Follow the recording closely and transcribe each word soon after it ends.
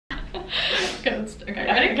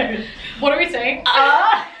Okay, ready? What are we saying?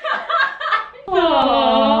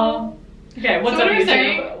 Okay, what's so up, what are we YouTube?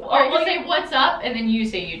 saying? Or we'll say what's up and then you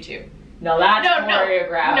say YouTube. No, that's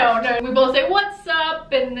choreographed. No. We both say what's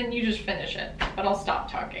up and then you just finish it. But I'll stop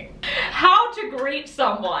talking. How to greet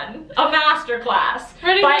someone. A masterclass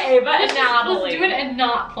Ready? by Ava and Natalie. Let's do it and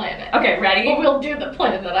not plan it. Okay, ready? But we'll do the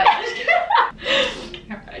plan that I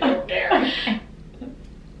I don't dare.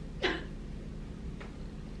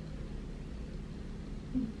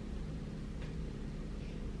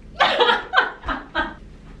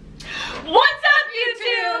 What's up,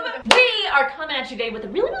 YouTube? We are coming at you today with a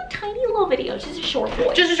really tiny little video. Just a short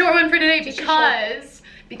one. Just a short one for today because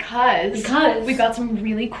we've got some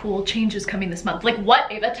really cool changes coming this month. Like what,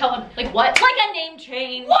 Ava? Tell them. Like what? Like a name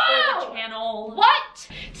change for the channel. What?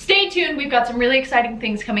 Stay tuned. We've got some really exciting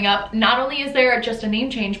things coming up. Not only is there just a name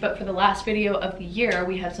change, but for the last video of the year,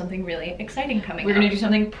 we have something really exciting coming up. We're gonna do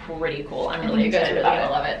something pretty cool. I'm really excited you guys are really about gonna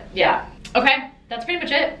it. love it. Yeah. Okay, that's pretty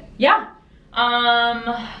much it. Yeah.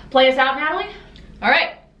 Play us out, Natalie. All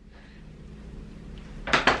right.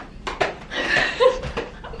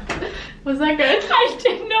 Was that good? I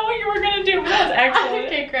didn't know what you were gonna do, but that was excellent.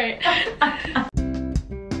 Okay, great.